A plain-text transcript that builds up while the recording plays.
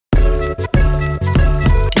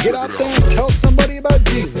Get out there and tell somebody about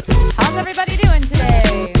Jesus. How's everybody doing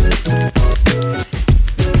today?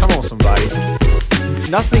 Come on, somebody.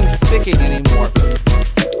 Nothing's sticking anymore.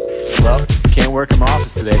 Well, can't work in my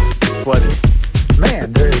office today. It's flooded.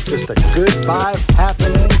 Man, there is just a good vibe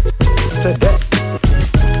happening today.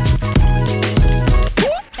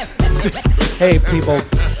 Hey, people.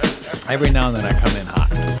 Every now and then I come in hot.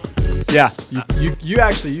 Yeah,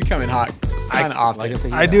 you come in hot kind of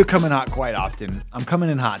often. I do come in hot quite often. I'm coming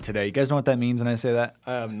in hot today. You guys know what that means when I say that?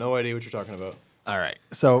 I have no idea what you're talking about. All right.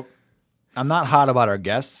 So I'm not hot about our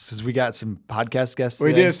guests because we got some podcast guests We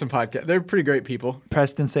today. do have some podcast. They're pretty great people.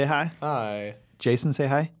 Preston, say hi. Hi. Jason, say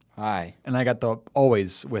hi. Hi. And I got the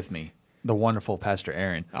always with me, the wonderful Pastor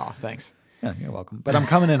Aaron. Oh, thanks. Yeah, you're welcome. But I'm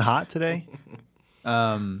coming in hot today.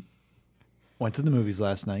 Went to the movies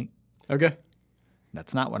last night. Okay.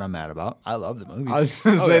 That's not what I'm mad about. I love the movies. I was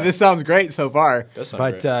going to say, this sounds great so far. Does sound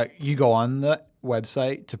But great. you go on the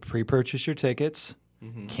website to pre-purchase your tickets.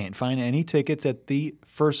 Mm-hmm. Can't find any tickets at the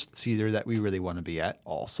first theater that we really want to be at.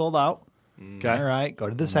 All sold out. Okay. All right. Go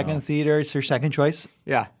to the second theater. It's your second choice.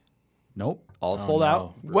 Yeah. Nope. All sold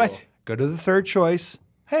out. What? Go to the third choice.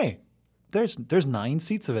 Hey, there's 9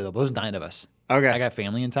 seats available. There's 9 of us. Okay. I got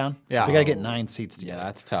family in town. Yeah. We got to get 9 seats together. Yeah,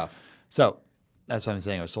 that's tough. So that's what I'm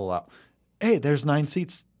saying. It was sold out. Hey, there's 9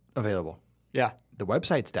 seats available. Yeah. The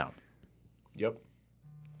website's down. Yep.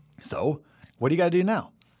 So what do you got to do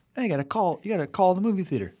now? Hey, you got to call the movie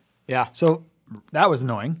theater. Yeah. So that was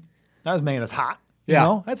annoying. That was making us hot. Yeah. You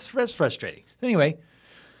know, that's frustrating. Anyway,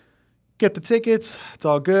 get the tickets. It's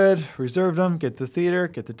all good. Reserved them. Get the theater.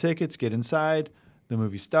 Get the tickets. Get inside. The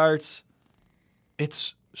movie starts.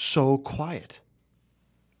 It's so quiet.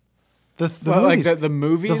 The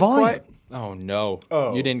movie the is volume. quiet? Oh, no.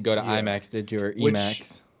 Oh, You didn't go to yeah. IMAX, did you? Or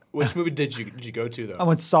EMAX? Which movie did you go to though? I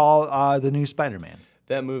went and saw the new Spider-Man.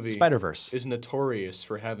 That movie Spider-Verse. is notorious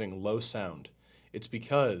for having low sound. It's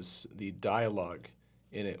because the dialogue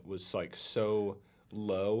in it was like so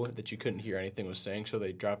low that you couldn't hear anything it was saying, so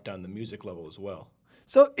they dropped down the music level as well.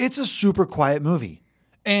 So it's a super quiet movie.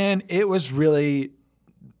 And it was really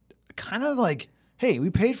kind of like, hey, we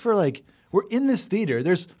paid for we're in this theater.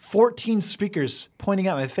 There's 14 speakers pointing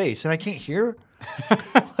at my face, and I can't hear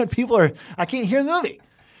what people are. I can't hear the movie.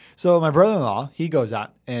 So my brother-in-law, he goes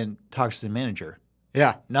out and talks to the manager.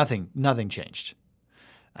 Yeah. Nothing changed.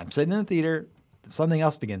 I'm sitting in the theater. Something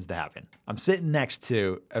else begins to happen. I'm sitting next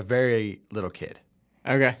to a very little kid.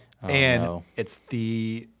 Okay. And no. it's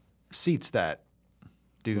the seats that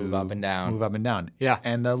do Move up and down. Move up and down. Yeah.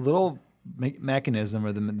 And the little mechanism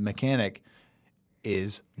or the mechanic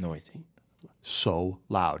is Noisy. so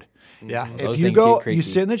loud. Yeah. Those If you things get go, creaky. you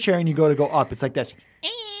sit in the chair and you go to go up, it's like this.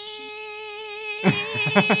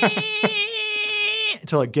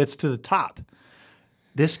 Until it gets to the top.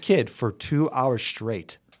 This kid for 2 hours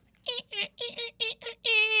straight.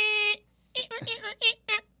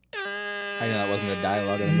 I know that wasn't the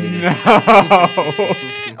dialogue of the movie.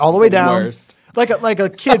 All the way down. Worst. Like a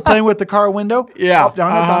kid playing with the car window. Yeah. Up,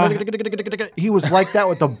 down, up, down. He was like that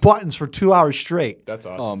with the buttons for 2 hours straight. That's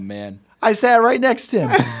Oh, awesome. man. I sat right next to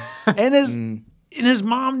him. And his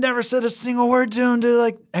mom never said a single word to him.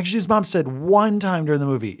 Actually, his mom said one time during the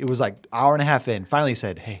movie. It was like hour and a half in. Finally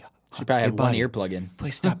said, hey, She probably had buddy, one earplug in.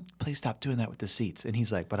 Please stop doing that with the seats. And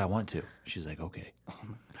he's like, but I want to. She's like, okay.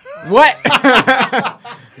 What?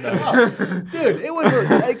 Dude, it was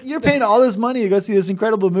like you're paying all this money to go see this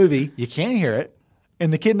incredible movie. You can't hear it.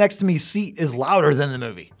 And the kid next to me's seat is louder than the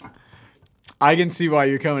movie. I can see why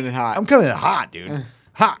you're coming in hot. I'm coming in hot, dude.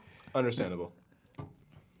 Hot. Understandable.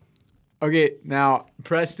 Okay, now,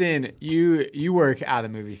 Preston, you work at a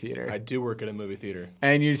movie theater. I do work at a movie theater.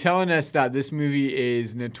 And you're telling us that this movie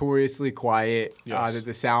is notoriously quiet, Yes. that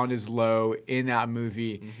the sound is low in that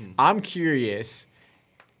movie. I'm curious,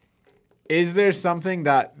 is there something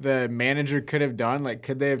that the manager could have done? Like,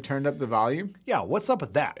 could they have turned up the volume? Yeah, what's up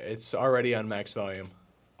with that? It's already on max volume.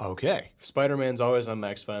 Okay. Spider-Man's always on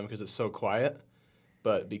max volume because it's so quiet,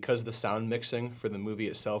 but because the sound mixing for the movie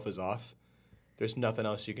itself is off, there's nothing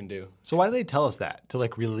else you can do. So why do they tell us that? To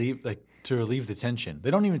relieve the tension. They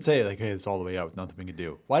don't even say hey, it's all the way out, nothing we can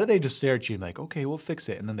do. Why do they just stare at you and okay, we'll fix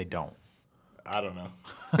it, and then they don't? I don't know.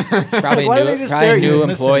 Probably why do they a just stare new at you and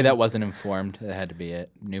employee listen? that wasn't informed. It had to be a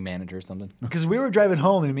new manager or something. Because we were driving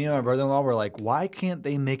home and me and my brother-in-law were like, why can't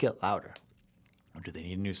they make it louder? Or do they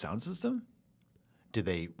need a new sound system?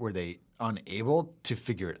 Were they unable to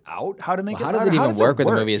figure it out how to make Well, it how louder? does it even work with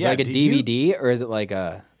the movie? Is it Yeah, like a do you- DVD or is it like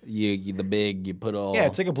a you put all? Yeah,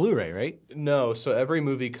 it's like a Blu-ray, right? No, so every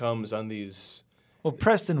movie comes on these Well,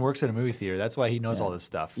 Preston works at a movie theater. That's why he knows all this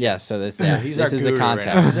stuff. Yeah, so this He's this our is the guru right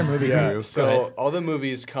now. context. He's a movie Yeah. guru. Go So ahead. all the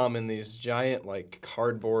movies come in these giant like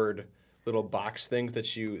cardboard little box things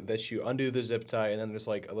that you undo the zip tie, and then there's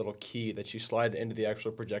like a little key that you slide into the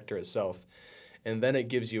actual projector itself, and then it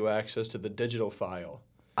gives you access to the digital file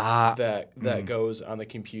that goes on the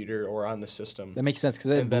computer or on the system. That makes sense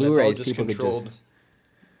because And then it's all Blu-rays just people controlled. could just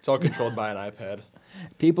It's all controlled by an iPad.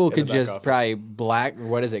 people the could back just office. probably black.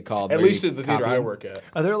 What is it called? At where least you at the theater copy I them? work at.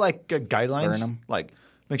 Are there like guidelines? Burn 'em. Like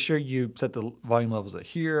make sure you set the volume levels at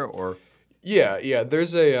here or. Yeah.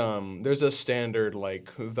 There's a standard like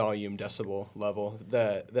volume decibel level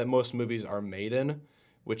that most movies are made in,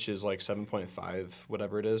 which is like 7.5,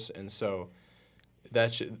 whatever it is, and so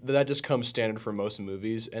that just comes standard for most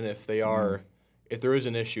movies. And if there is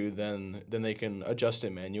an issue, then they can adjust it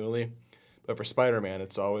manually. But for Spider-Man,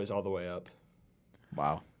 it's always all the way up.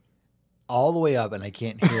 Wow. All the way up, and I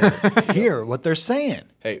can't hear what they're saying.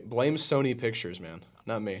 Hey, blame Sony Pictures, man,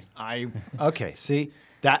 not me. Okay, see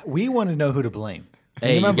that we want to know who to blame.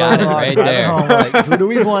 Hey, you Remember got it when right driving there. home, like, who do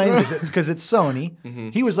we blame? Is it because it's Sony?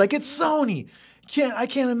 He was like, "It's Sony." I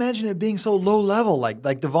can't imagine it being so low level, like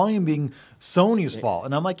the volume being Sony's fault.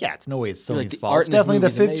 And I'm like, yeah, it's no way it's You're like, Sony's the fault. art It's in this definitely the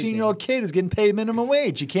movie's amazing. 15-year-old kid who's getting paid minimum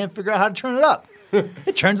wage. You can't figure out how to turn it up.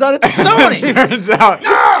 It turns out it's Sony. Turns out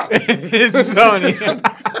it's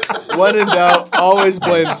Sony. When in doubt, always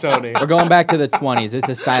blame Sony. We're going back to the 20s. It's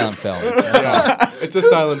a silent film. That's all. It's a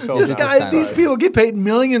silent film. This now. guy- These people get paid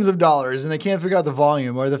millions of dollars and they can't figure out the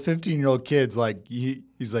volume. Or the 15-year-old kid's like,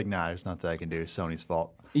 he's like, nah, there's nothing I can do. It's Sony's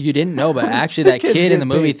fault. You didn't know, but actually that Kids kid get in the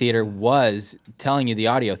movie paid. theater was telling you the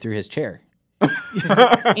audio through his chair.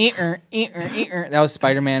 That was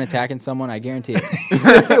Spider-Man attacking someone, I guarantee it.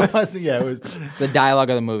 It wasn't. Yeah, it was. It's the dialogue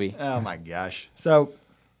of the movie. Oh my gosh. So,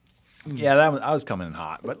 yeah, I was coming in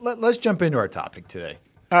hot. But let's jump into our topic today.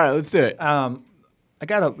 All right, let's do it.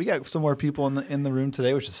 We got some more people in the room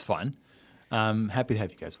today, which is fun. Happy to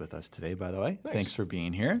have you guys with us today. By the way, thanks for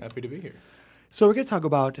being here. Happy to be here. So we're gonna talk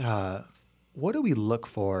about what do we look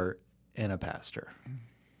for in a pastor?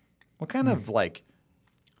 What kind of like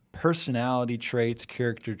personality traits,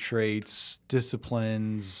 character traits,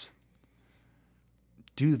 disciplines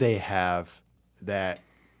do they have that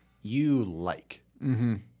you like?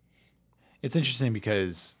 Mm-hmm. It's interesting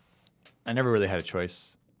because I never really had a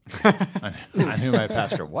choice on who my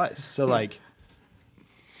pastor was. So like,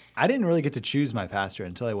 I didn't really get to choose my pastor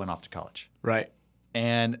until I went off to college. Right.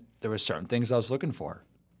 And there were certain things I was looking for.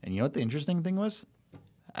 And you know what the interesting thing was?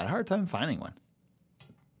 I had a hard time finding one.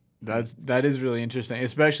 That is really interesting,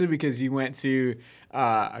 especially because you went to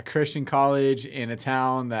a Christian college in a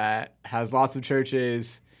town that has lots of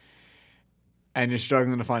churches, and you're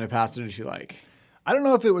struggling to find a pastor that you like. I don't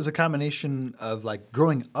know if it was a combination of like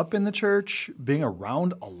growing up in the church, being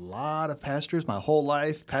around a lot of pastors my whole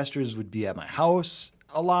life. Pastors would be at my house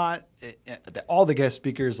a lot. All the guest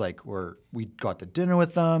speakers we'd go out to dinner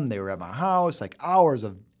with them. They were at my house, like hours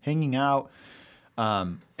of hanging out.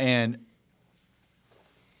 And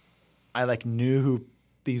I knew who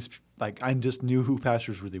I just knew who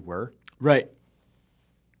pastors really were. Right.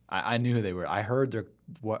 I knew who they were. I heard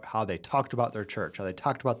how they talked about their church, how they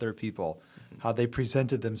talked about their people, how they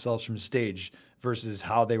presented themselves from stage versus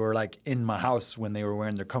how they were in my house when they were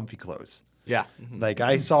wearing their comfy clothes. Yeah.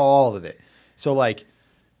 I saw all of it. So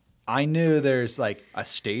I knew there's a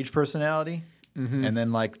stage personality and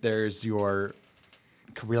then there's your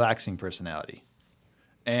relaxing personality.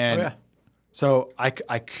 And so I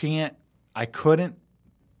couldn't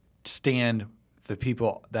stand the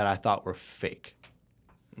people that I thought were fake.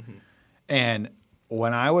 Mm-hmm. And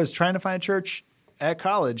when I was trying to find a church at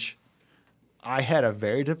college, I had a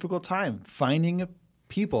very difficult time finding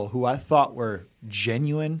people who I thought were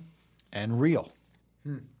genuine and real.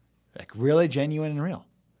 Really genuine and real.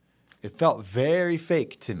 It felt very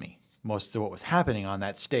fake to me, most of what was happening on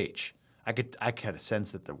that stage. I had a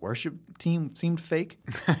sense that the worship team seemed fake.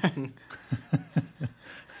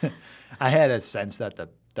 I had a sense that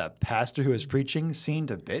the pastor who was preaching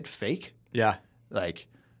seemed a bit fake. Yeah.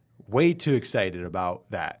 Way too excited about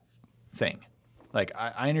that thing.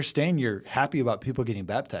 I understand you're happy about people getting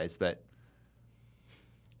baptized, but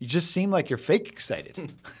you just seem like you're fake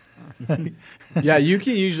excited. Yeah, you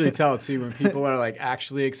can usually tell too when people are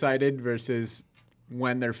actually excited versus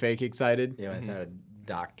when they're fake excited. Yeah, I thought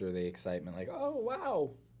doctor the excitement, oh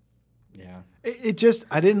wow. Yeah.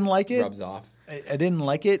 I didn't like it. Rubs off. I didn't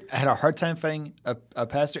like it. I had a hard time finding a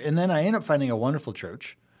pastor. And then I ended up finding a wonderful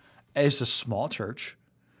church. It's a small church,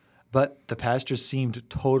 but the pastor seemed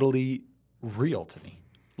totally real to me,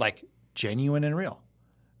 genuine and real.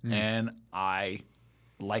 And I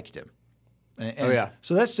liked him. And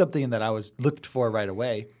so that's something that I was looked for right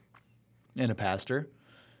away in a pastor.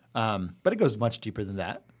 But it goes much deeper than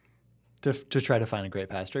that. To try to find a great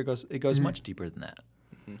pastor, it goes much deeper than that.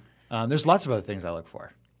 There's lots of other things I look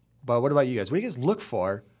for. But what about you guys? What do you guys look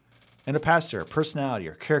for in a pastor? Personality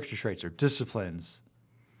or character traits or disciplines?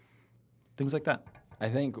 Things like that. I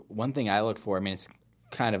think one thing I look for, I mean, it's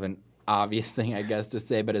kind of an obvious thing, I guess, to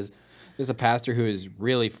say, but is there's a pastor who is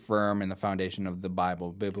really firm in the foundation of the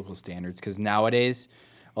Bible, biblical standards. Because nowadays,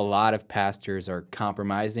 a lot of pastors are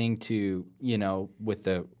compromising to, with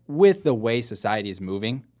the way society is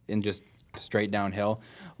moving and just straight downhill.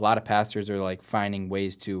 A lot of pastors are like finding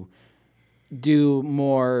ways to do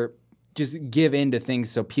more, just give in to things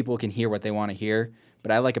so people can hear what they want to hear.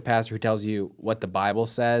 But I like a pastor who tells you what the Bible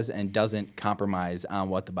says and doesn't compromise on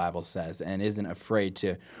what the Bible says and isn't afraid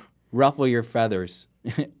to ruffle your feathers.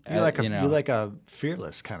 You're like a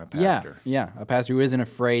fearless kind of pastor. Yeah, a pastor who isn't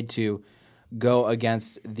afraid to go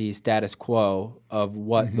against the status quo of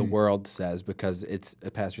what the world says, because it's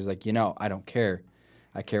a pastor who's like, I don't care.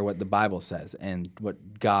 I care what the Bible says and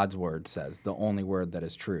what God's word says, the only word that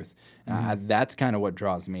is truth. That's kind of what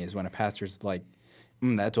draws me, is when a pastor's like,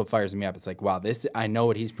 that's what fires me up. It's like, wow, I know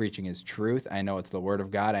what he's preaching is truth. I know it's the word of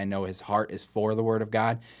God. I know his heart is for the word of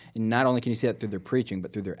God. And not only can you see that through their preaching,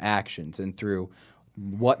 but through their actions and through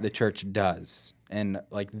what the church does and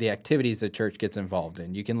like the activities the church gets involved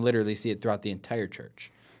in. You can literally see it throughout the entire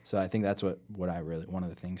church. So I think that's what I really, one of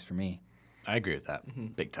the things for me. I agree with that.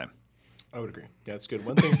 Big time. I would agree. Yeah, that's good.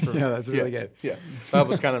 One thing for Yeah, that's really good. Yeah, that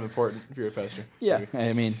was kind of important if you're a pastor. Yeah,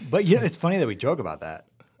 I mean, But it's funny that we joke about that.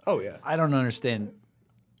 Oh yeah. I don't understand.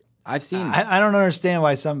 I've seen. I don't understand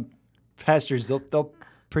why some pastors they'll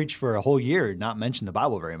preach for a whole year and not mention the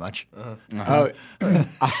Bible very much. Oh,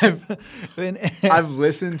 I've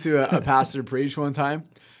listened to a pastor preach one time,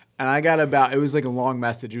 and I got it was like a long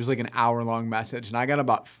message. It was like an hour-long message, and I got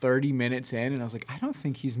about 30 minutes in, and I was like, I don't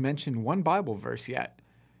think he's mentioned one Bible verse yet.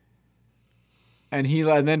 And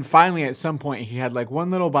then finally at some point he had like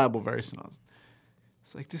one little Bible verse, and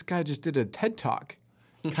it's like, this guy just did a TED Talk.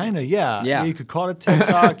 Kind of, yeah. Yeah. You could call it a TED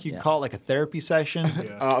Talk. You could call it like a therapy session.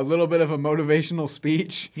 A little bit of a motivational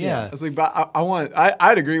speech. Yeah. I was like, but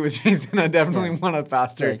I'd agree with Jason. I definitely want a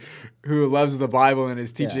pastor who loves the Bible and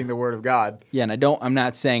is teaching the Word of God. Yeah, and I'm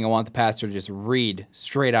not saying I want the pastor to just read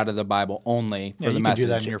straight out of the Bible only for the you message. can do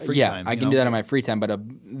that in your free time. I can do that in my free time, but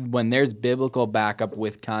when there's biblical backup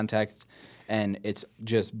with context and it's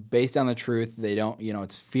just based on the truth, they don't,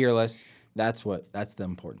 it's fearless. That's the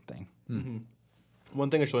important thing. Mm-hmm. One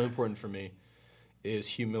thing that's really important for me is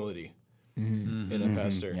humility in a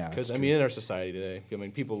pastor. Because, in our society today,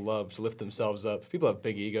 people love to lift themselves up. People have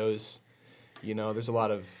big egos. There's a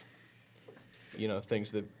lot of,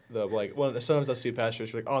 things that, sometimes I'll see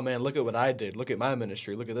pastors like, oh, man, look at what I did. Look at my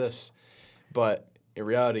ministry. Look at this. But in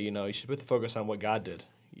reality, you should put the focus on what God did.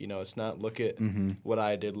 It's not look at what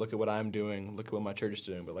I did, look at what I'm doing, look at what my church is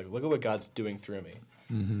doing, but look at what God's doing through me.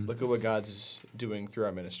 Look at what God's doing through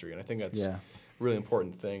our ministry. And I think that's really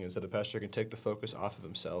important thing, is that a pastor can take the focus off of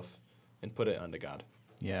himself and put it onto God.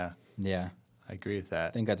 Yeah. Yeah. I agree with that. I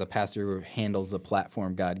think that's a pastor who handles the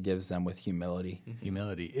platform God gives them with humility.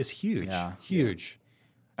 Humility is huge. Yeah. Huge.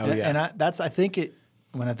 Oh, and, yeah. And I think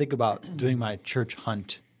when I think about doing my church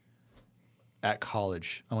hunt at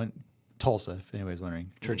college, I went Tulsa, if anybody's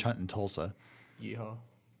wondering. Church hunt in Tulsa. Yeehaw.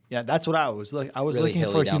 Yeah, that's what I was like. I was Really looking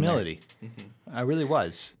hilly for down there. humility. I really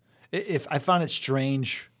was. If I found it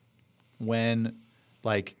strange when,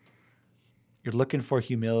 you're looking for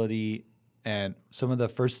humility, and some of the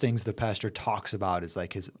first things the pastor talks about is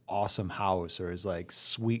his awesome house or his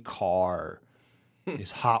sweet car,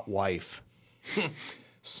 his hot wife,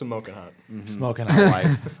 Smoking hot. smoking hot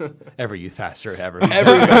wife. Every youth pastor ever.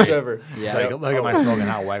 Every pastor ever. Yeah. It's look at my smoking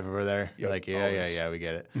hot wife over there. You're Yep, yeah, always. we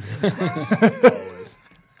get it. Always.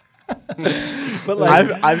 But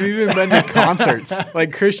I've even been to concerts,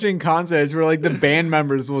 Christian concerts, where the band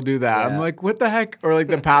members will do that. I'm Yeah. like, what the heck? Or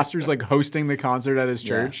the pastor's hosting the concert at his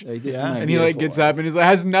church. Yeah. This is Yeah. my And he beautiful gets wife. up and he's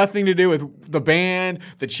has nothing to do with the band,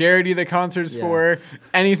 the charity the concert's Yeah. for,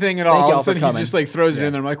 anything at all. Thank All y'all of a sudden for he just throws it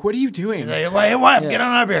in there. I'm like, what are you doing? hey, wife, get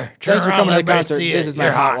on up here. Turn Thanks for around, coming to the everybody concert. see This it. is my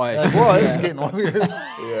You're hot wife. Whoa, this is getting weird.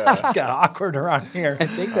 It's got awkward around here. I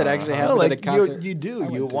think that actually No, happened at a concert. you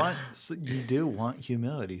do want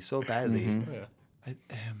humility so badly. Yeah.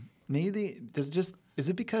 Maybe is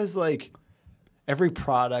it because every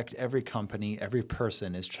product, every company, every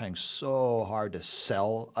person is trying so hard to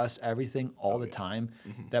sell us everything all the time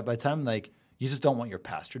that by the time you just don't want your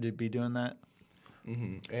pastor to be doing that.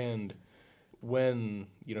 And when,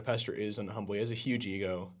 pastor is unhumble, he has a huge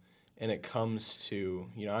ego, and it comes to,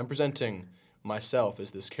 I'm presenting myself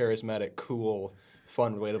as this charismatic, cool,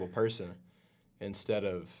 fun, relatable person instead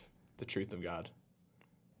of the truth of God.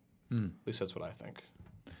 At least that's what I think.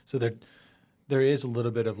 So there is a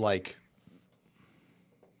little bit of like,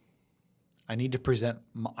 I need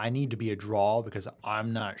to be a draw because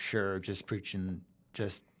I'm not sure just preaching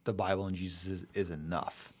just the Bible and Jesus is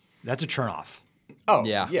enough. That's a turn off. Oh,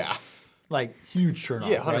 Yeah. yeah. Like huge turn off.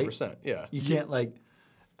 Yeah, right? 100%. Yeah. You can't like,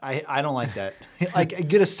 I don't like that. Like I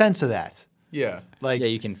get a sense of that. Yeah. Like Yeah,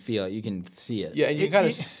 you can feel it. You can see it. Yeah, and you kind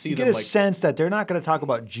of see you them get a like sense that they're not going to talk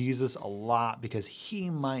about Jesus a lot because he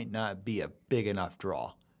might not be a big enough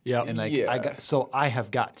draw. Yeah. And like Yeah. I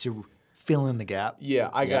have got to fill in the gap. yeah,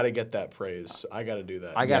 I got to get that praise. I got to do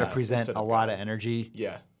that. I got to Yeah, present instead a of lot God. of energy.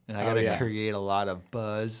 Yeah. And I got to yeah. create a lot of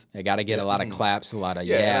buzz. I got to get a lot of claps, a lot of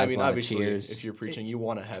Yeah, and I yeahs, mean, a lot of obviously, cheers. if you're preaching, you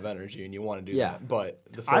want to have energy and you want to do Yeah. that, but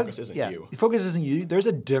the focus isn't you. The focus isn't you. There's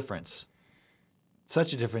a difference.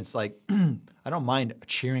 Such a difference. Like, I don't mind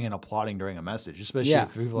cheering and applauding during a message, especially Yeah.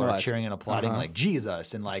 if people No, are that's- cheering and applauding like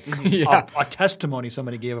Jesus and like Yeah. a testimony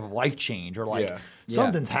somebody gave of life change or like Yeah.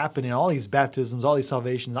 something's happening, all these baptisms, all these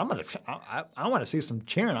salvations. I want to see some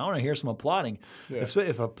cheering. I want to hear some applauding. Yeah.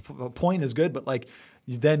 If a point is good, but like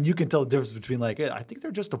then you can tell the difference between like I think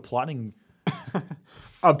they're just applauding.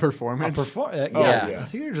 A performance. Yeah, yeah. I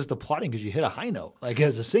think they're just applauding because you hit a high note, like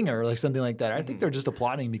as a singer or like something like that. I think they're just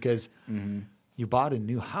applauding because you bought a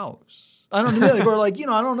new house. I don't know, or like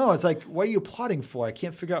I don't know. It's like, what are you applauding for? I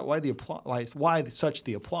can't figure out why the applause. Why such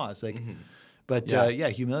the applause? Like, but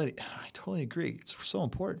humility. I totally agree. It's so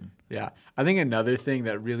important. Yeah. I think another thing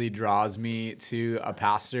that really draws me to a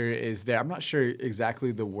pastor is I'm not sure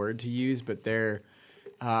exactly the word to use, but their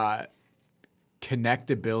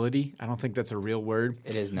connectability. I don't think that's a real word.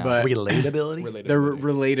 It is now. But Relatability. their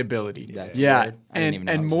relatability. That's a yeah. word. I didn't even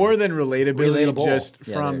know it And was a more word. than relatability, Relatable. just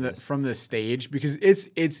Yeah, from there it is. from the stage, because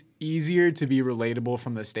it's easier to be relatable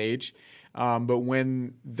from the stage. But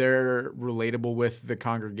when they're relatable with the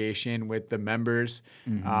congregation, with the members,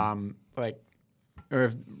 or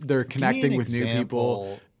if they're connecting with new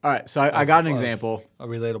people. All right, so I got an example. A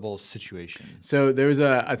relatable situation. So there was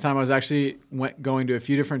a time I was actually going to a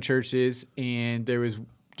few different churches, and there was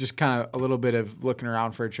just kind of a little bit of looking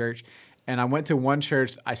around for a church. And I went to one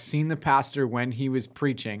church. I seen the pastor when he was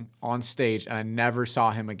preaching on stage, and I never saw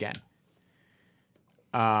him again.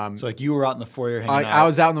 So like you were out in the foyer hanging out. I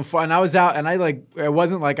was out in the and I was out, and it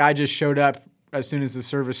wasn't like I just showed up as soon as the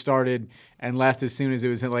service started and left as soon as it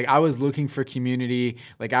was in. Like, I was looking for community.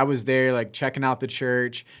 Like, I was there, like, checking out the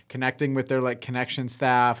church, connecting with their, like, connection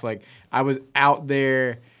staff. Like, I was out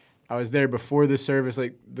there. I was there before the service.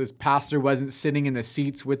 Like, the pastor wasn't sitting in the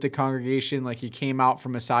seats with the congregation. Like, he came out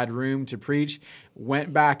from a side room to preach,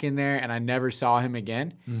 went back in there, and I never saw him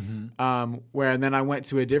again. And then I went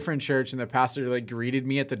to a different church, and the pastor, like, greeted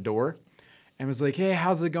me at the door and was like, "Hey,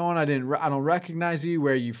 how's it going? I don't recognize you.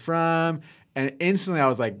 Where are you from?" And instantly I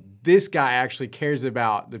was like, this guy actually cares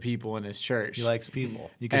about the people in his church. He likes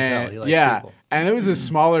people. You can tell he likes people. And it was a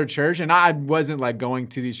smaller church, and I wasn't like going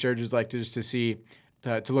to these churches like just to see,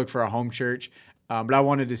 to look for a home church. But I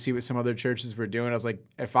wanted to see what some other churches were doing. I was like,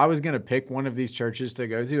 if I was going to pick one of these churches to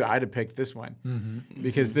go to, I'd have picked this one.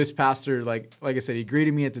 Because this pastor, like I said, he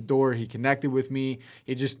greeted me at the door. He connected with me.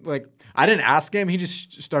 He just, like, I didn't ask him. He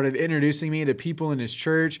just started introducing me to people in his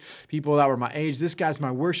church, people that were my age. This guy's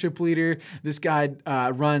my worship leader. This guy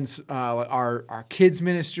runs our kids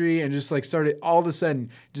ministry, and just like started all of a sudden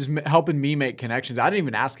just helping me make connections. I didn't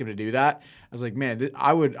even ask him to do that. I was like, man,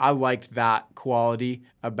 I liked that quality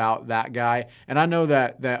about that guy. And I know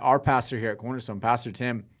that our pastor here at Cornerstone, Pastor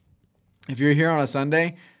Tim, if you're here on a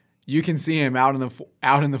Sunday, you can see him out in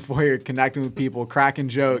the foyer connecting with people, cracking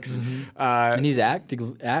jokes. And he's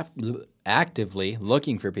actively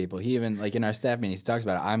looking for people. He even, like in our staff meeting, he talks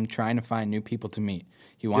about it. I'm trying to find new people to meet.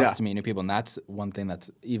 He wants to meet new people, and that's one thing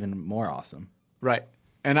that's even more awesome. Right.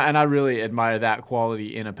 And I really admire that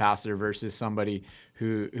quality in a pastor versus somebody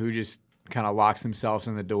who just kind of locks themselves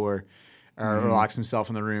in the door or locks himself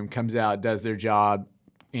in the room, comes out, does their job,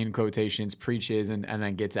 in quotations, preaches, and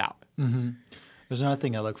then gets out. There's another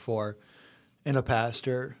thing I look for in a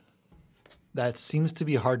pastor that seems to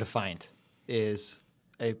be hard to find is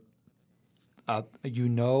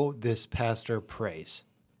this pastor prays.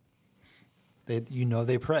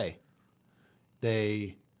 They pray.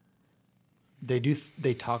 They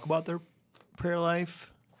talk about their prayer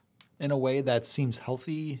life in a way that seems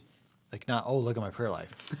healthy. Like, not, oh, look at my prayer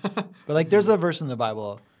life. But like, there's a verse in the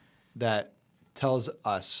Bible that tells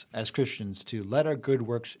us as Christians to let our good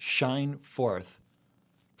works shine forth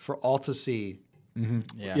for all to see.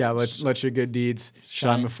 Yeah, let your good deeds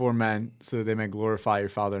shine Shine. before men so they may glorify your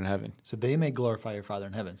Father in heaven. So they may glorify your Father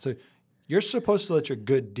in heaven. So You're supposed to let your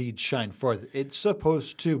good deeds shine forth. It's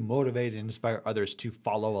supposed to motivate and inspire others to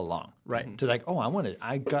follow along. Right. To like, oh,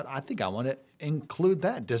 I think I want to include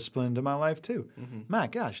that discipline into my life too. My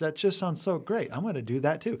gosh, that just sounds so great. I'm going to do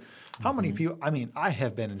that too. How many people, I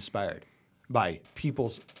have been inspired by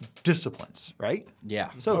people's disciplines, right?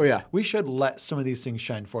 Yeah. So we should let some of these things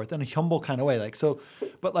shine forth in a humble kind of way. So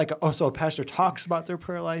a pastor talks about their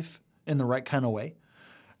prayer life in the right kind of way.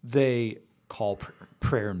 They call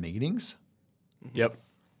prayer meetings. Yep.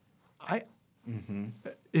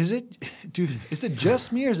 Is it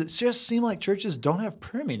just me, or does it just seem like churches don't have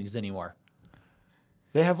prayer meetings anymore?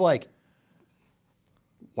 They have like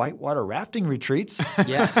whitewater rafting retreats.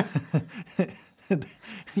 Yeah.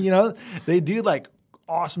 They do like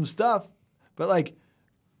awesome stuff, but like,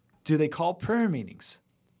 do they call prayer meetings?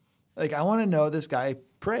 Like, I want to know this guy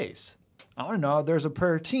prays. I want to know if there's a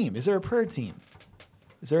prayer team. Is there a prayer team?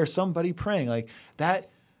 Is there somebody praying like that?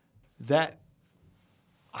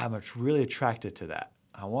 I'm really attracted to that.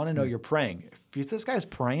 I want to know you're praying. If this guy's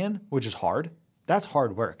praying, which is hard, that's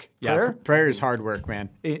hard work. Yeah, prayer is hard work, man.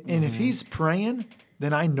 And if he's praying,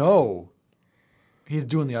 then I know he's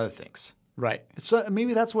doing the other things. Right. So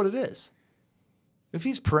maybe that's what it is. If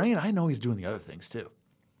he's praying, I know he's doing the other things too.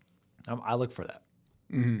 I look for that.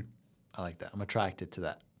 Mm-hmm. I like that. I'm attracted to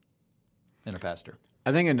that in a pastor.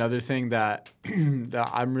 I think another thing that that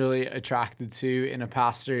I'm really attracted to in a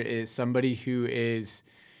pastor is somebody who is,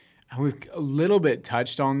 we've a little bit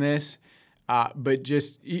touched on this, but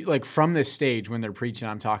just like from this stage when they're preaching,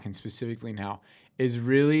 I'm talking specifically now, is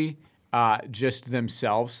really just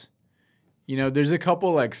themselves. There's a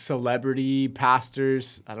couple like celebrity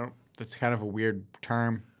pastors. That's kind of a weird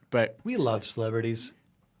term, but we love celebrities.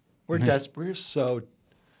 We're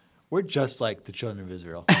we're just like the children of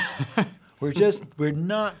Israel. We're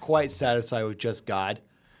not quite satisfied with just God.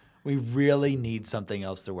 We really need something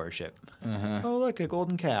else to worship. Oh, look, a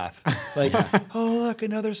golden calf. Like, oh, look,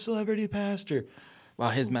 another celebrity pastor. Wow,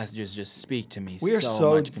 his messages just speak to me. We're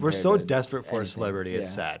so to desperate for anything. a celebrity. It's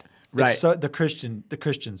sad. Right. It's so, the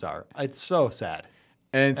Christians are. It's so sad.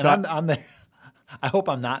 and And so I'm there. I hope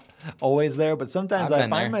I'm not always there, but sometimes I've I been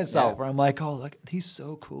find there, myself yeah. where I'm like, oh, look, he's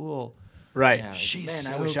so cool. right. Yeah, She's man,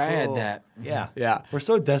 so I wish I had cool. that. Yeah. Yeah. We're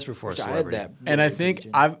so desperate for a I had celebrity. that. And I think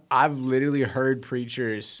I've literally heard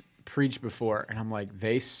preachers preach before, and I'm like,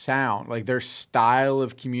 they sound like their style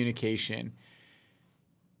of communication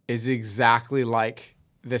is exactly like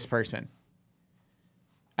this person.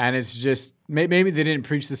 And it's just, maybe they didn't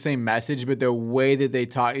preach the same message, but the way that they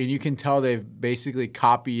talk, and you can tell they've basically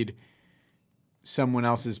copied someone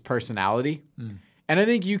else's personality. And I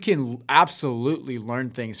think you can absolutely learn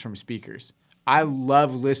things from speakers. I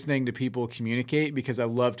love listening to people communicate because I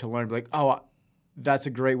love to learn, like, oh, that's a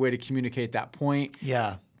great way to communicate that point.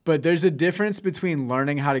 Yeah. But there's a difference between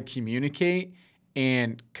learning how to communicate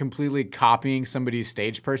and completely copying somebody's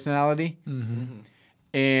stage personality.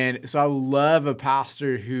 And so I love a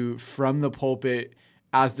pastor who, from the pulpit,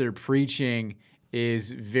 as they're preaching,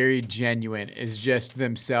 is very genuine, is just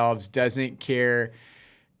themselves, doesn't care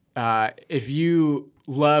if you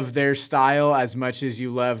love their style as much as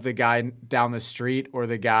you love the guy down the street or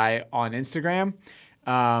the guy on Instagram.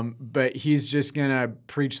 But he's just going to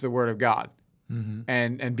preach the word of God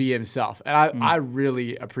and be himself. And I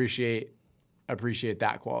really appreciate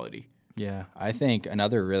that quality. Yeah, I think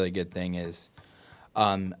another really good thing is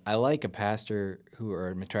I like a pastor or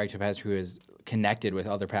an attractive pastor who is connected with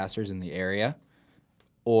other pastors in the area,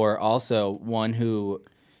 or also one who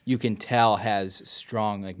you can tell has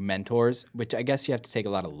strong like mentors, which I guess you have to take a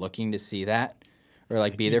lot of looking to see that, or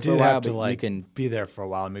like be there for a while. But you can be there for a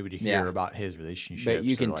while, maybe to hear Yeah. about his relationships. But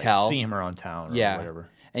you or, can like, tell- see him around town or yeah, whatever.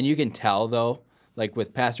 and you can tell though, like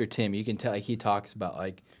with Pastor Tim, you can tell like he talks about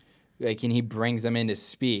like and he brings them in to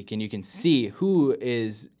speak, and you can see who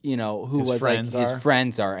is who His was friends like are. his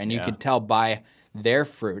friends are, and you Yeah. can tell by their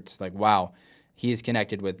fruits, like wow, he's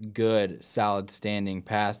connected with good, solid, standing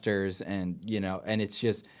pastors, and and it's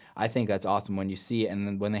just I think that's awesome when you see it, and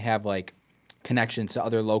then when they have like connections to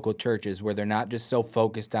other local churches where they're not just so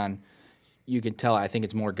focused on. You can tell. I think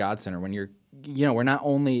it's more God centered when you're. We're not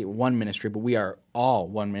only one ministry, but we are all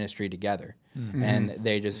one ministry together, and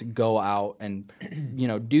they just go out and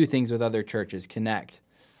do things with other churches, connect,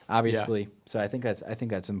 obviously. So I think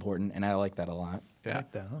that's important, and I like that a lot. Yeah.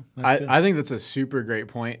 Like that, huh? That's good. I think that's a super great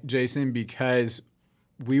point, Jason, because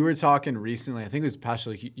we were talking recently, I think it was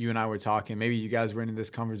Pastor, you and I were talking, maybe you guys were in this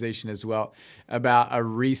conversation as well, about a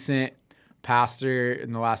recent pastor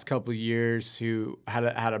in the last couple of years who had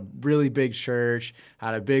a really big church,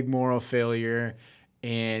 had a big moral failure.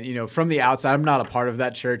 And, from the outside, I'm not a part of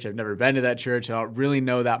that church. I've never been to that church. I don't really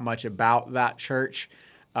know that much about that church.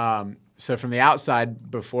 so from the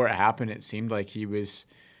outside, before it happened, it seemed like he was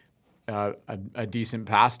a decent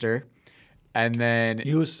pastor. And then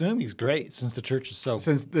You assume he's great since the church is so.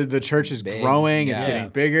 since the church is Big, growing, it's yeah. getting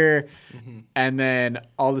bigger. And then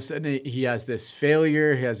all of a sudden he has this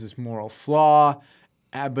failure, he has this moral flaw.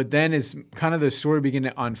 But then as kind of the story began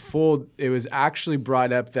to unfold, it was actually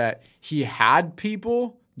brought up that he had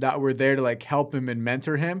people that were there to like help him and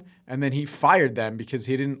mentor him. And then he fired them because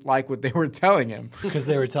he didn't like what they were telling him. Because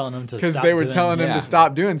they were telling him to Because stop they were doing- telling him Yeah. to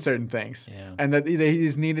stop doing certain things. Yeah. And that he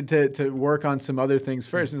just needed to work on some other things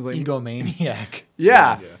first. And it was like, egomaniac.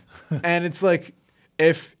 yeah. And it's like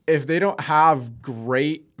if they don't have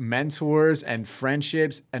great mentors and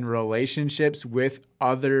friendships and relationships with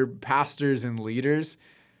other pastors and leaders,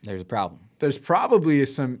 There's a problem. there's probably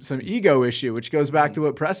some ego issue, which goes back to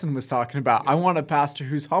what Preston was talking about. I want a pastor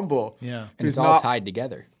who's humble. Yeah. And Who's it's all not tied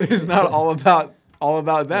together. who's not all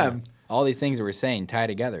about them. All these things that we're saying tie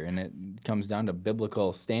together, and it comes down to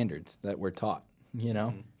biblical standards that we're taught, you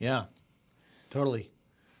know? Yeah, totally.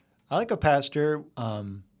 I like a pastor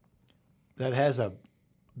that has a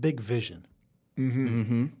big vision.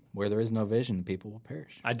 Where there is no vision, people will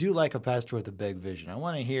perish. I do like a pastor with a big vision. I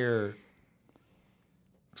want to hear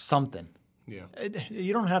something. Yeah.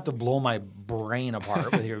 You don't have to blow my brain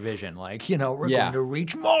apart with your vision. Like, we're Yeah. going to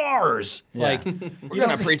reach Mars. Like, We're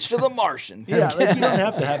going to preach to the Martian. yeah, like you don't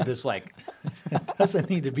have to have this, like, it doesn't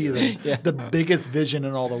need to be the biggest vision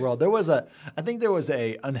in all the world. I think there was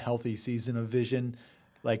a unhealthy season of vision,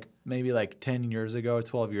 like maybe like 10 years ago,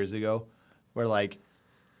 12 years ago, where like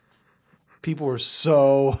people were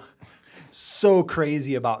so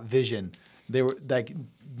crazy about vision. They were like,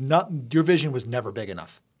 your vision was never big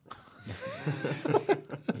enough.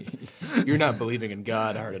 You're not believing in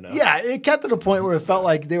God hard enough. Yeah, it got to the point where it felt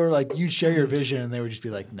like they were like, you'd share your vision and they would just be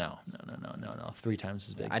like, no, 3 times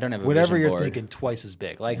as big. I don't have a Whatever vision you're board. thinking, twice as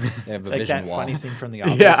big. Like, They have a like vision that wall. funny scene from The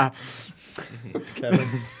Office. Yeah.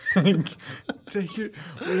 Kevin.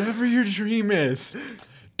 Whatever your dream is,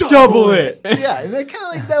 double it. Yeah, and that kind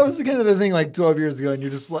of like that was kind of the thing like 12 years ago,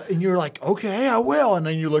 and you're like, okay, I will, and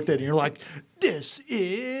then you looked at it and you're like, this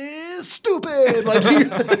is stupid. Like,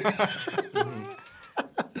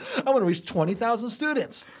 I want to reach 20,000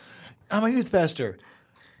 students. I'm a youth pastor.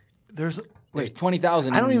 There's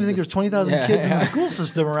 20,000. I don't even think there's 20,000 Yeah. kids in the school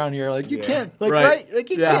system around here. Like, you can't, like, Right. right? Like,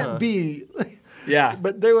 you Yeah. can't be. Yeah.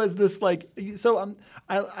 But there was this like, so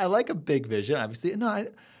I like a big vision, obviously. No,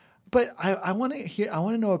 but I want to hear. I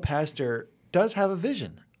want to know a pastor does have a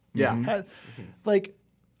vision. Yeah. Like,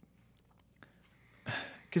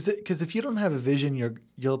 because if you don't have a vision,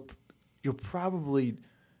 you'll probably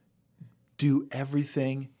do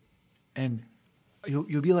everything, and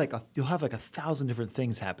you'll be like you'll have like 1,000 different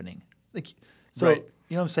things happening. Like, so Right.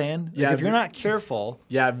 you know what I'm saying? Like, Yeah, if you're not careful.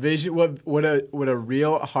 Yeah, vision. What a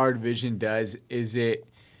real hard vision does is it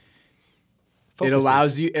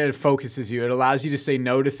Focuses. it focuses you. It allows you to say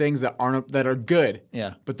no to things that are good.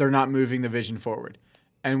 Yeah. But they're not moving the vision forward.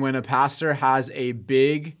 And when a pastor has a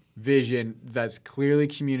big vision that's clearly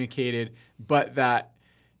communicated, but that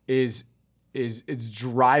is it's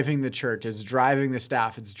driving the church, it's driving the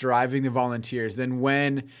staff, it's driving the volunteers. Then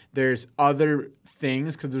when there's other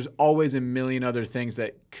things, because there's always a million other things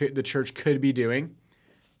that the church could be doing,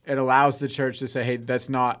 it allows the church to say, hey, that's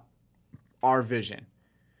not our vision.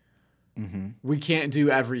 We can't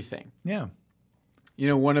do everything. Yeah.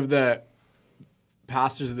 One of the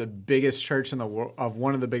pastors of the biggest church in the world, of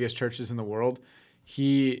one of the biggest churches in the world,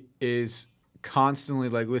 he is constantly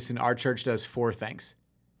like, listen, our church does 4 things.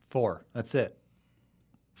 4. That's it.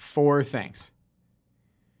 4 things.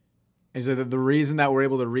 Is that the reason that we're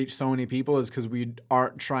able to reach so many people is because we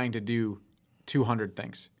aren't trying to do 200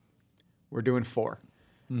 things. We're doing 4.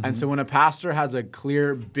 And so when a pastor has a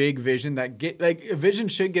clear, big vision a vision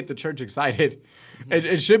should get the church excited.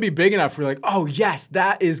 It should be big enough for like, oh yes,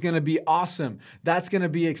 that is going to be awesome. That's going to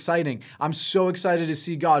be exciting. I'm so excited to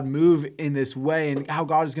see God move in this way and how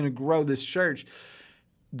God is going to grow this church.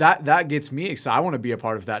 That gets me excited. I want to be a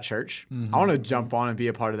part of that church. I want to jump on and be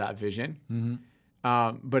a part of that vision.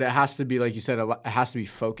 But it has to be, like you said, it has to be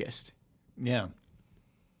focused. Yeah.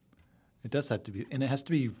 It does have to be, and it has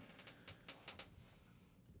to be.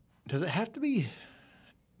 Does it have to be?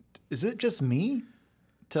 Is it just me?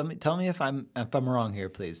 Tell me if I'm wrong here,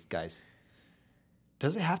 please, guys.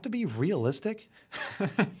 Does it have to be realistic? I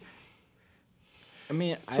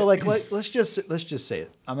mean, So let's just say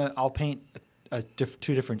it. I'll paint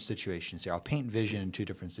 2 different situations here. I'll paint vision in 2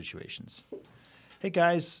 different situations. Hey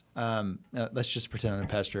guys, let's just pretend I'm a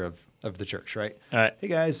pastor of the church, right? All right. Hey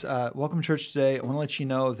guys, welcome to church today. I want to let you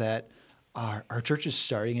know that our church is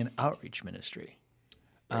starting an outreach ministry.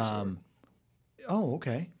 Oh,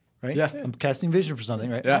 okay. right? Yeah. I'm casting vision for something,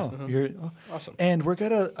 right? Yeah. Awesome. And we're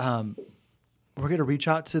gonna reach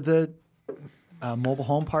out to the mobile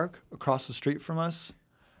home park across the street from us,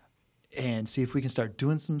 and see if we can start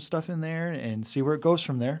doing some stuff in there, and see where it goes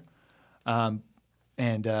from there.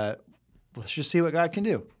 And let's just see what God can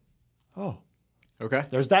do. Oh, Okay.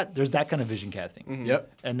 there's that kind of vision casting.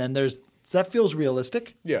 Yep. And then so that feels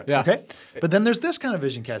realistic. Yeah. Yeah. Okay. But then there's this kind of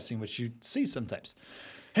vision casting, which you see sometimes.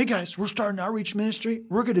 Hey guys, we're starting outreach ministry.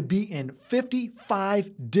 We're going to be in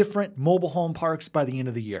 55 different mobile home parks by the end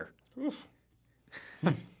of the year.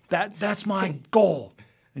 That's my goal.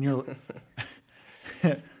 And you're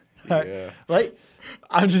Yeah. like,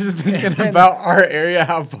 I'm just thinking about our area,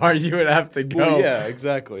 how far you would have to go Well, yeah,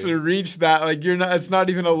 exactly. to reach that. Like it's not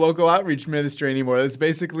even a local outreach ministry anymore. It's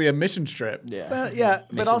basically a mission trip. Yeah. well, yeah.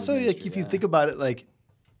 But Missions also, ministry, like, if you yeah. think about it, like,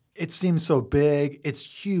 it seems so big. It's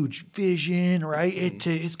huge vision, right?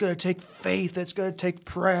 It's going to take faith. It's going to take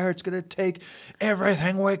prayer. It's going to take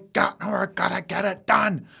everything we got, and we're going to get it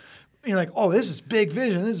done. And you're like, oh, this is big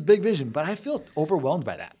vision. This is big vision. But I feel overwhelmed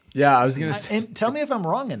by that. Yeah, I was gonna say. And tell me if I'm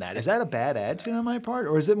wrong in that. Is that a bad attitude on my part?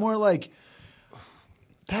 Or is it more like,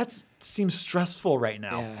 that seems stressful right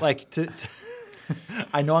now? Yeah. Like,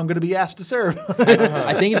 I know I'm going to be asked to serve.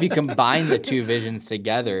 I think if you combine the two visions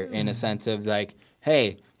together in a sense of like,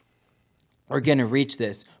 hey, we're going to reach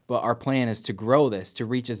this, but our plan is to grow this, to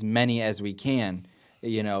reach as many as we can.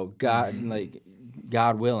 You know, God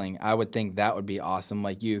willing, I would think that would be awesome.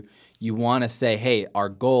 Like you want to say, hey, our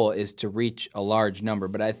goal is to reach a large number.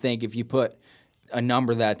 But I think if you put a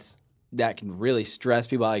number that can really stress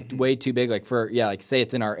people, like way too big, like like say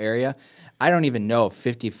it's in our area, I don't even know if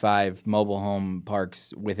 55 mobile home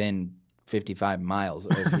parks within 55 miles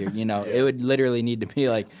of here. You know, it would literally need to be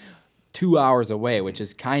like 2 hours away, which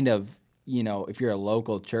is kind of, you know, if you're a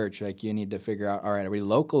local church, like you need to figure out, all right, are we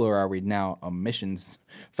local or are we now a missions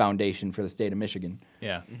foundation for the state of Michigan?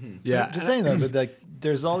 Yeah. Yeah. Just saying though, but like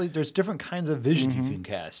there's different kinds of vision you can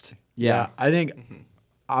cast. Yeah, I think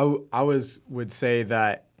I would say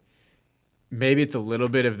that maybe it's a little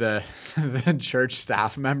bit of the the church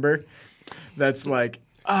staff member that's like,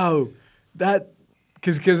 oh, that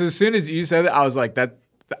because as soon as you said it, I was like, that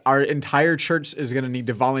our entire church is going to need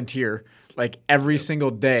to volunteer like every single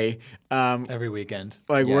day. Every weekend.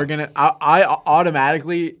 Like Yeah. we're gonna, I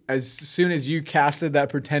automatically, as soon as you casted that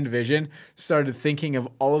pretend vision, started thinking of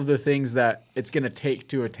all of the things that it's gonna take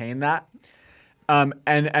to attain that. And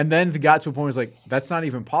then got to a point where it's like, that's not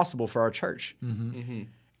even possible for our church. And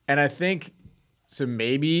I think, so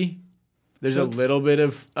maybe there's a little bit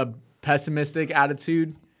of a pessimistic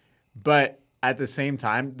attitude, but at the same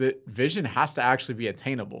time, the vision has to actually be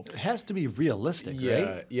attainable. It has to be realistic,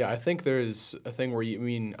 right? Yeah. I think there's a thing where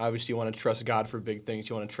obviously you want to trust God for big things.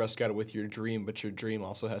 You want to trust God with your dream, but your dream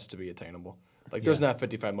also has to be attainable. Like there's not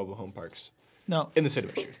 55 mobile home parks No. in the state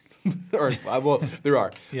of Michigan. Well, there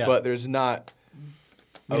are, Yeah. but there's not.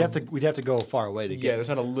 We'd have to go far away to Yeah, get. there's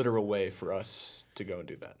not a literal way for us to go and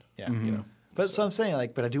do that. Yeah. You know. But so I'm saying,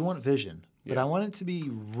 like, but I do want vision. But I want it to be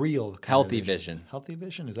real. Kind Healthy of vision. Healthy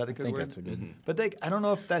vision, is that a good I think word? that's a good. But I don't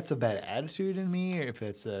know if that's a bad attitude in me, or if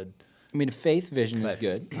it's a. I mean, faith vision is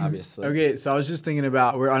good, obviously. Okay, so I was just thinking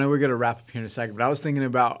about, I know we're going to wrap up here in a second, but I was thinking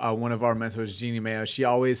about one of our mentors, Jeannie Mayo. She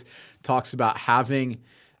always talks about having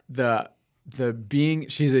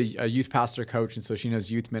she's a youth pastor coach, and so she knows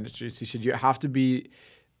youth ministry. She said you have to be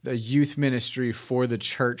the youth ministry for the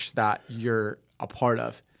church that you're a part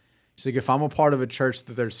of. She's like, if I'm a part of a church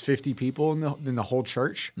that there's 50 people in the whole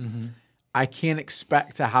church, I can't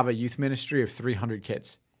expect to have a youth ministry of 300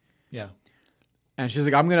 kids. Yeah. And she's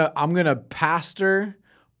like, I'm gonna pastor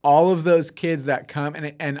all of those kids that come,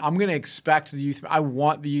 and I'm gonna expect the youth. I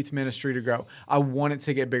want the youth ministry to grow. I want it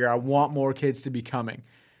to get bigger. I want more kids to be coming.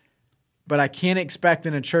 But I can't expect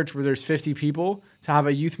in a church where there's 50 people to have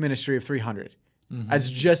a youth ministry of 300. That's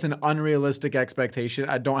just an unrealistic expectation.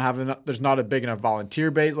 I don't have enough. There's not a big enough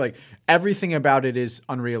volunteer base. Like everything about it is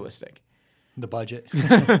unrealistic. The budget.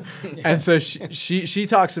 And so she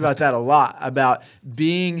talks about that a lot, about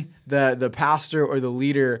being the pastor or the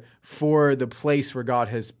leader for the place where God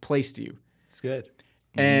has placed you. It's good.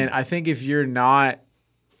 And I think if you're trying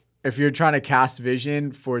to cast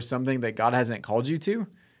vision for something that God hasn't called you to,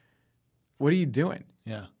 what are you doing?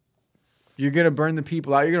 Yeah. You're going to burn the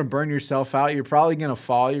people out. You're going to burn yourself out. You're probably going to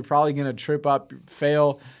fall. You're probably going to trip up,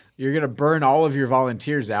 fail. You're going to burn all of your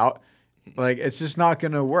volunteers out. Like, it's just not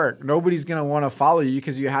going to work. Nobody's going to want to follow you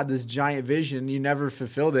because you had this giant vision. You never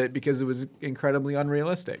fulfilled it because it was incredibly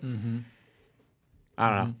unrealistic. I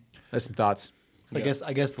don't know. That's some thoughts. So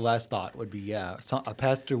I guess the last thought would be, a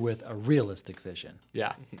pastor with a realistic vision.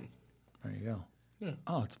 Yeah. There you go. Yeah.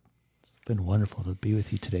 Oh, It's been wonderful to be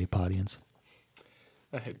with you today, Podians.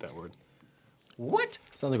 I hate that word. What?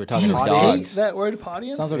 Sounds like we're talking to I hate dogs. that word,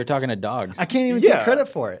 Podians? Sounds like we're talking to dogs. I can't even Yeah. take credit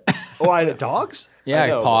for it. Oh, I Dogs? yeah, I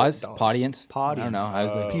know, pause, dogs. audience. Podians. I don't know. I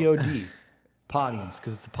was like, P-O-D. Podians,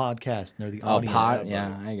 because it's a podcast and they're the audience. pod.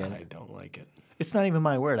 Yeah, I get I it. don't like it. It's not even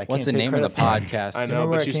my word. I What's the can't take name of the credit for it. podcast? I Do you know, remember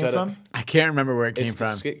where but it you came said from? it. I can't remember where it came It's the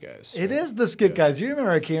from. skit guys. It is the skit guys. You remember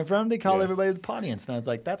where it came from? They call Yeah. everybody the Podians. And I was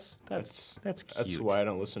like, that's cute. That's why I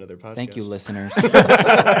don't listen to their podcast. Thank you, listeners. I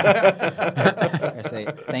say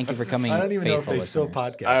thank you for coming. I don't even know if faithful they still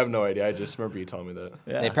listeners. podcast. I have no idea. I just remember you telling me that.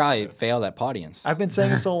 Yeah. They probably failed at audience. I've been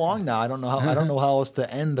saying it so long now. I don't know how else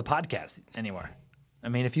to end the podcast anymore. I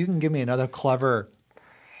mean, if you can give me another clever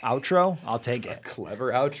outro, I'll take it.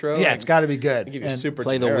 Clever outro. Yeah, it's got to be good. I give you And a super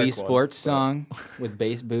Play the generic Wii one, Sports but- song with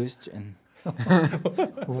bass boost and.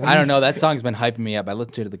 I don't know. That song's been hyping me up. I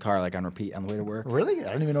listened to it in the car like on repeat on the way to work. Really?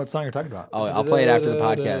 I don't even know what song you're talking about. Oh, I'll play it after the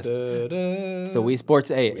podcast. It's the Wii Sports.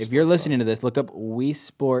 Hey, if you're listening to this, look up Wii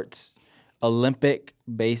Sports Olympic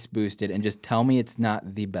bass boosted and just tell me it's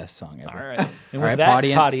not the best song ever. All right. And All with right, that,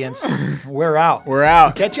 Podians. we're out. We're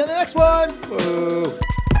out. Catch you on the next one.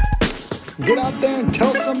 Get out there and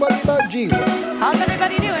tell somebody about Jesus. How's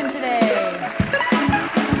everybody doing today?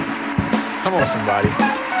 Come on, somebody.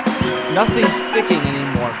 Nothing's sticking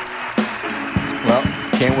anymore. Well,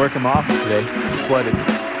 can't work them off today. It's flooded.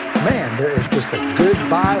 Man, there is just a good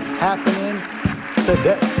vibe happening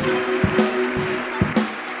today.